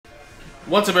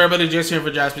What's up, everybody? Jason here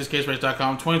for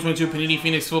JaspysCaseBreaks.com. 2022 Panini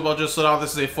Phoenix Football just sold out.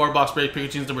 This is a 4-box break.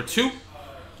 Pikachu's number 2.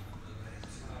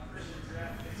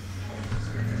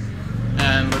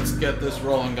 And let's get this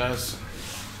rolling, guys.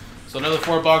 So another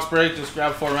 4-box break. Just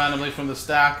grab 4 randomly from the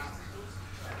stack.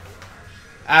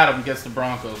 Adam gets the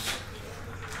Broncos.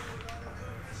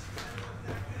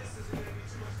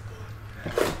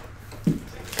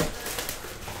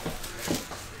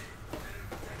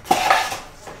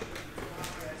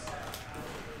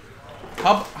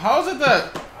 How is it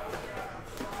that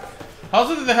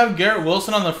they have Garrett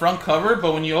Wilson on the front cover,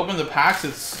 but when you open the packs,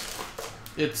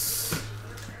 it's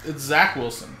Zach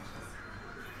Wilson?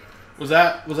 Was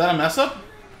that a mess up?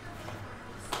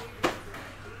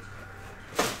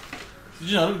 Did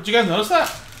you guys notice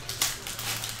that?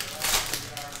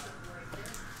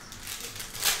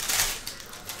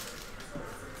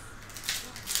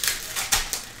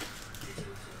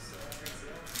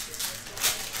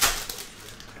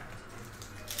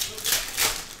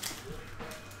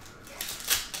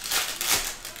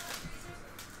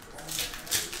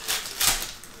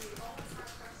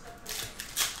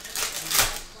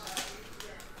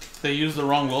 They used the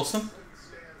wrong Wilson?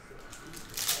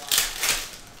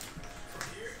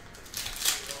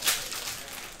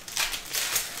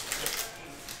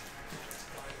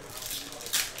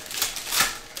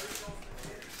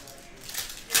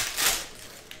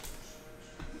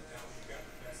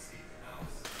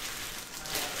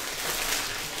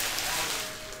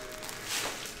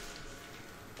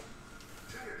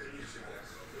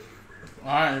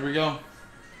 Alright, here we go.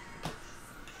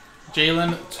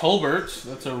 Jalen Tolbert,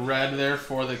 that's a red there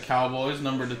for the Cowboys,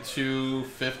 number to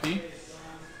 250.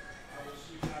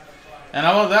 And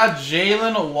how about that,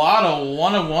 Jalen Watt, a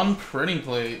 1/1 printing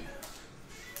plate.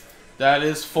 That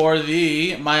is for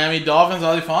the Miami Dolphins,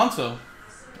 Alfonso.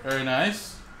 Very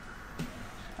nice.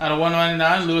 Out of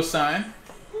 199, Lewis Sign.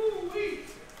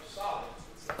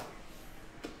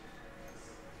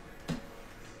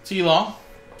 T-Law.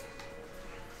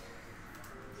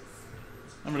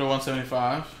 Number to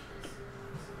 175.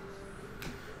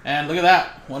 And look at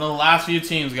that. One of the last few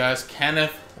teams, guys.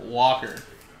 Kenneth Walker.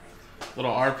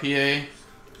 Little RPA.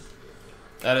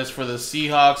 That is for the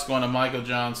Seahawks, going to Michael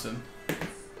Johnson.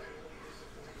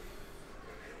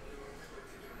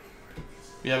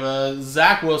 We have a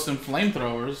Zach Wilson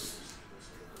Flamethrowers. Is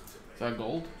that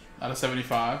gold? Out of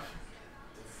 75.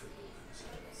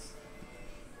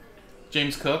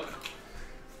 James Cook.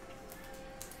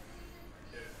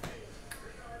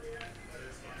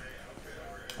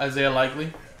 Isaiah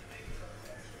Likely.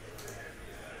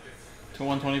 To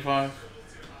 125.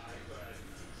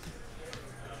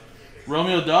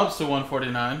 Romeo Doubs to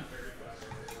 149.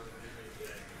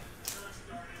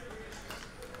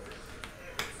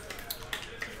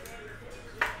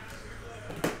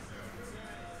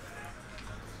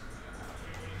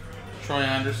 Troy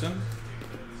Anderson.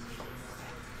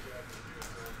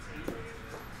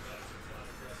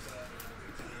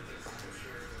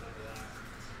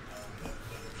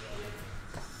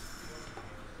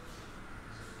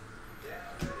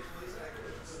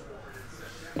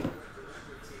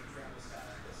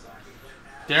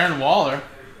 Darren Waller,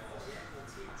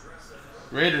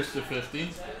 Raiders to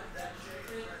 50.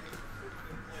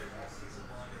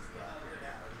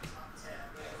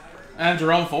 And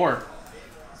Jerome Ford,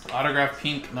 autograph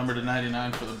pink, number to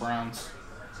 99 for the Browns.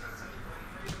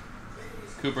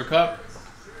 Cooper Kupp.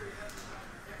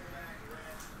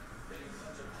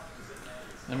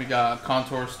 Then we got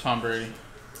Contours Tom Brady.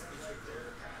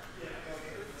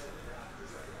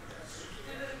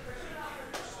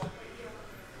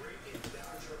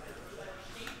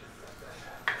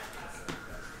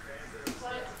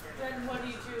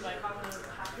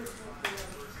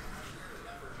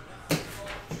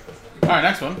 All right,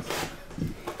 next one.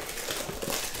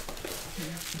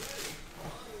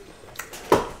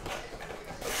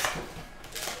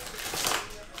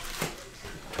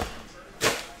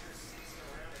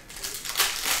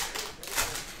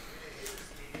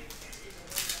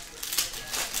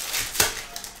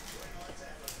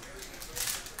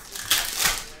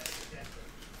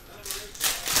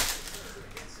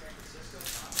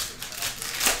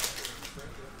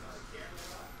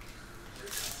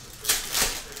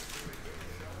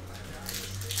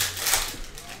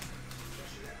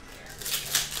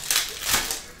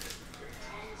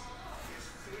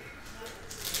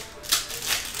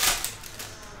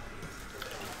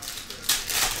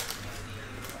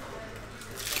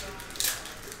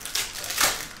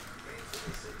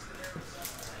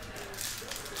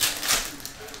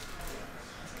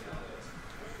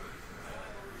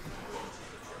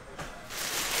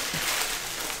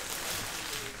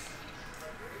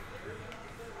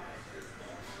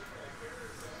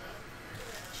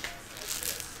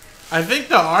 I think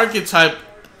the archetype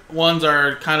ones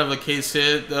are kind of a case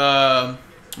hit.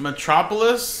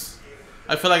 Metropolis,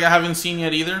 I feel like I haven't seen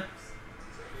yet either.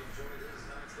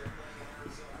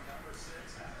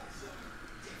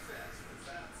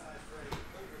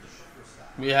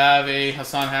 We have a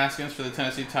Hassan Haskins for the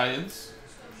Tennessee Titans.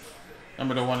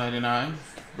 Number to 199,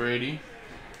 Brady.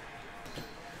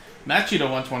 Matchy to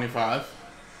 125.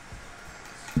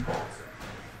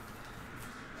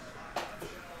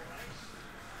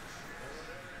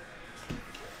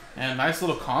 And nice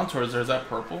little contours there. Is that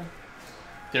purple?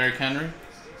 Derrick Henry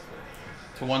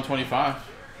to 125.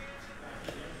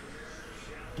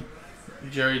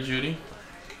 Jerry Jeudy.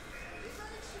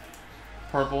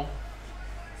 Purple.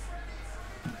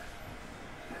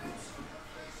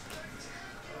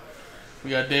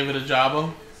 We got David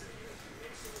Ajabo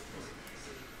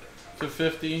to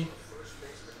 50.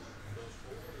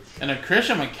 And a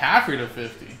Christian McCaffrey to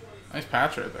 50. Nice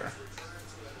patch right there.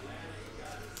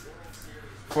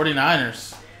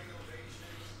 49ers.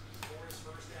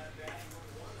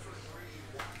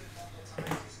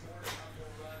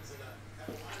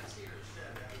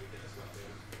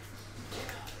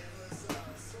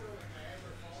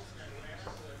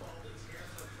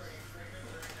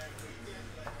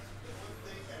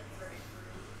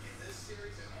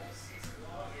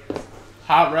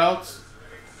 Hot routes.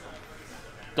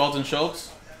 Dalton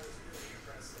Schultz.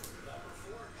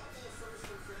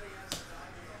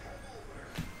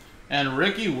 And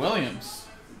Ricky Williams.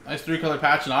 Nice 3-color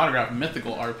patch and autograph.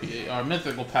 Mythical RPA. Or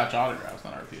mythical patch autographs,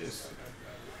 not RPAs.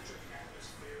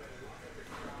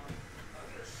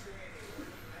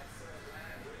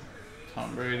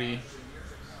 Tom Brady.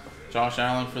 Josh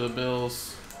Allen for the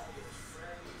Bills.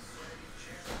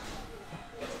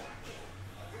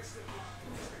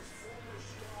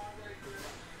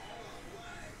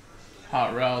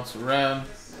 Hot routes, red.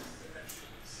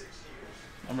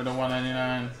 Number to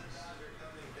 199.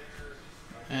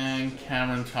 And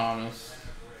Cameron Thomas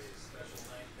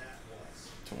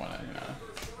to 199.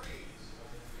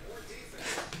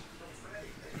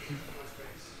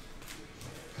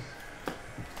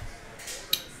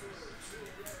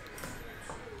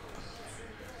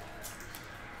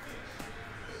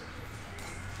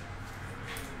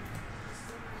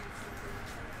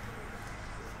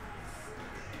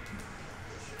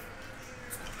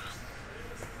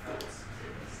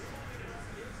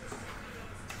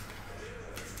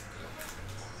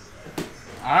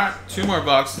 Alright, 2 more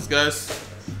boxes, guys.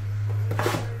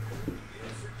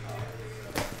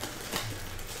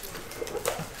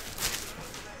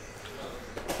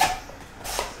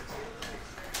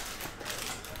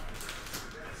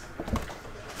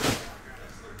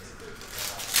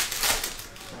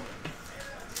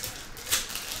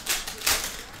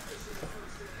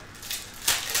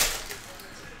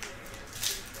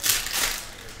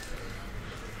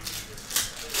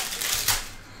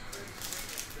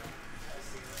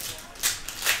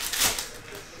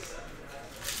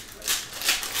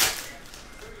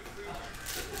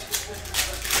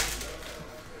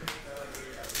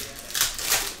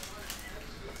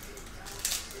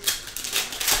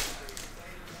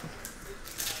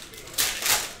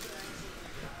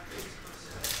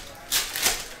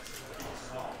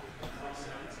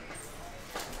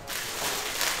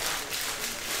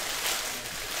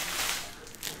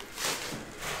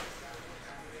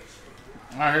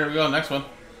 Alright, here we go. Next one.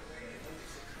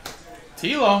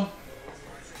 Tilo.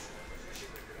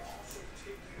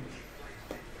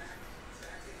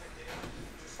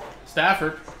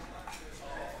 Stafford.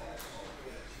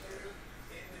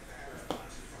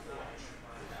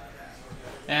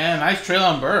 And nice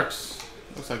Treylon Burks.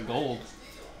 Looks like gold.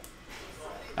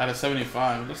 Out of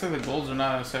 75. Looks like the golds are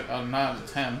not a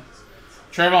 10.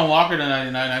 Trayvon Walker to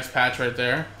 99. Nice patch right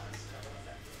there.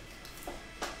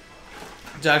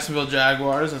 Jacksonville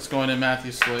Jaguars. That's going in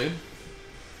Matthew Slade.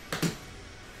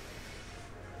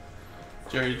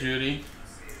 Jerry Jeudy.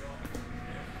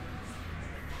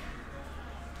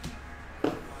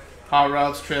 Hot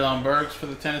routes, Treylon Burks for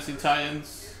the Tennessee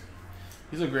Titans.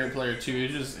 He's a great player too.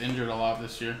 He's just injured a lot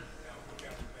this year.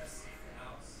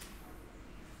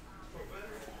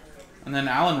 And then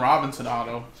Allen Robinson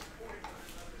auto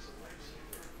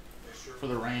for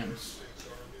the Rams.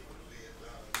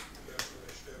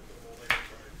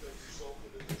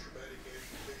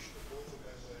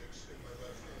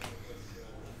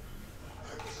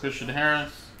 Christian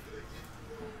Harris,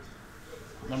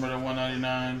 number to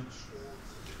 199.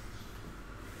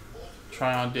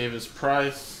 Tryon Davis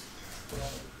Price,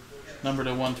 number to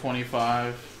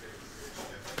 125.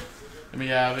 And we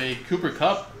have a Cooper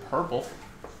Kupp purple,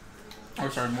 or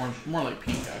sorry, more like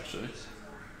pink actually.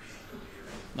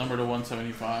 Number to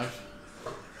 175.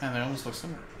 And they almost look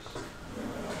similar.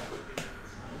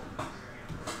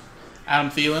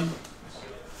 Adam Thielen.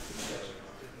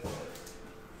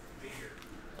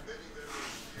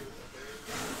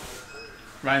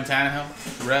 Ryan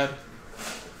Tannehill, red.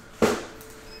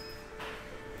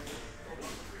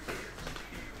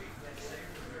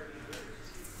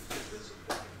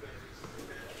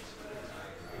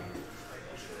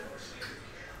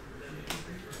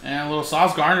 And a little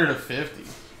Sauce Gardner to 50.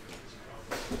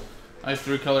 Nice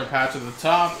 3-color patch at the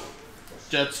top.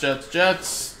 Jets, Jets,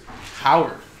 Jets.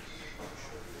 Howard.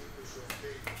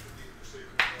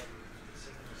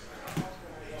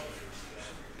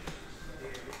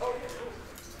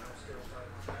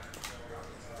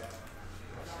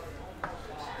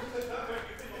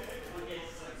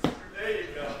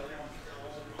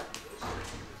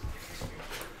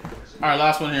 All right,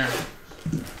 last one here.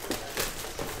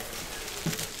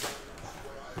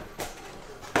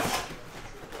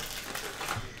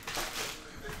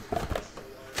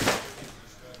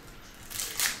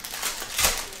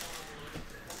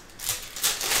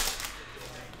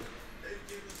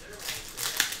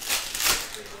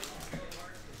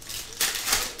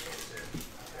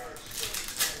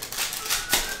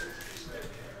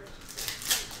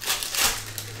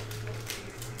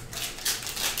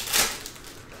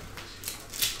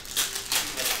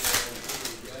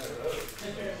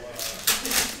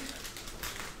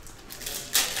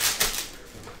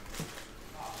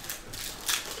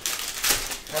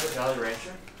 Have a Jolly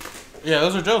Rancher? Yeah,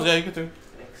 those are Joe's. Yeah, you get to.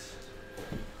 Thanks.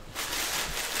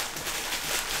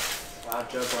 Wow,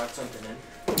 Joe brought something in.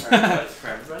 For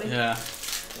everybody? Yeah.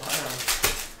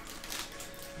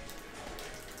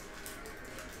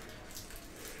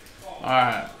 Wow.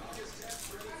 Alright.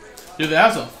 Dude, that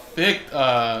was a thick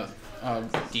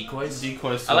Decoys?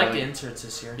 decoys. I like the inserts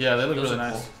this year. Yeah, they look Those really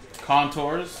are nice. cool.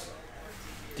 Contours.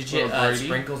 Did you Little get Brady.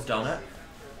 Sprinkles Donut?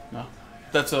 No.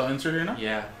 That's an insert here now?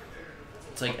 Yeah.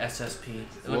 It's like SSP.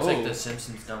 It looks Whoa. like the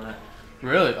Simpsons donut.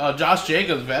 Really? Josh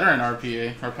Jacobs, veteran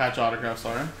RPA, or patch autograph,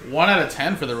 sorry. 1 out of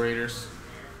 10 for the Raiders.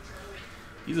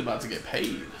 He's about to get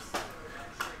paid.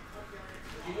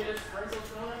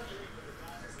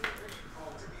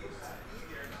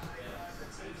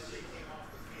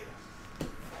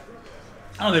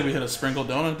 I don't think we hit a sprinkle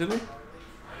donut, did we?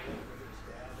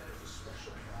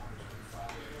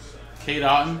 Kate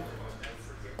Otten.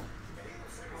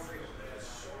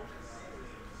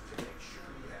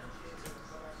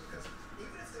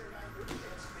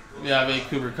 We have a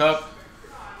Cooper Cup.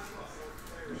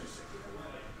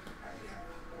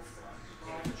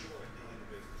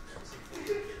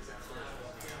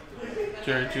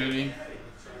 Jerry Judy.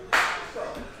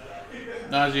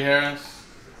 Najee Harris.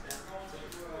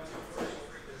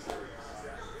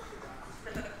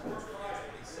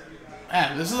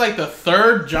 Man, this is like the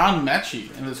 3rd John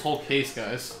Mechie in this whole case,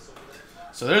 guys.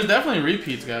 So there's definitely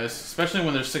repeats, guys, especially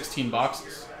when there's 16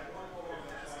 boxes.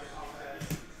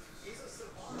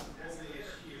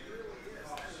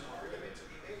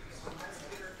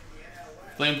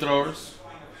 Flamethrowers.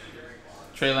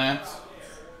 Trey Lance.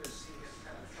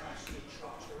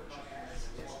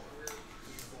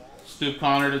 Stoop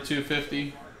Connor to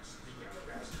 250.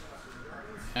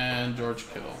 And George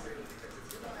Kittle.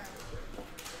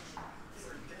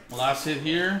 Last hit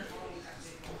here.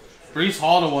 Breece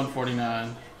Hall to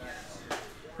 149.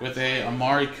 With a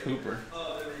Amari Cooper.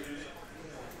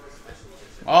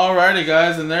 Alrighty,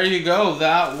 guys, and there you go.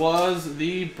 That was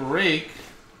the break.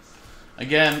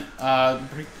 Again,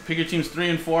 pick your teams 3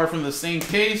 and 4 from the same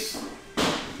case.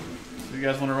 If you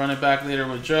guys want to run it back later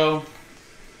with Joe.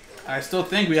 I still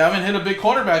think we haven't hit a big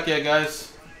quarterback yet,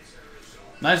 guys.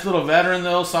 Nice little veteran,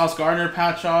 though. Sauce Gardner,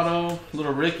 patch auto.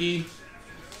 Little Ricky.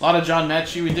 A lot of John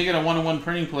Mechie. We did get a 1-on-1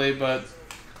 printing plate, but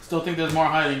still think there's more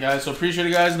hiding, guys. So appreciate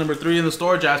it, guys. Number 3 in the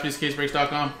store,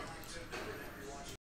 jaspyscasebreaks.com.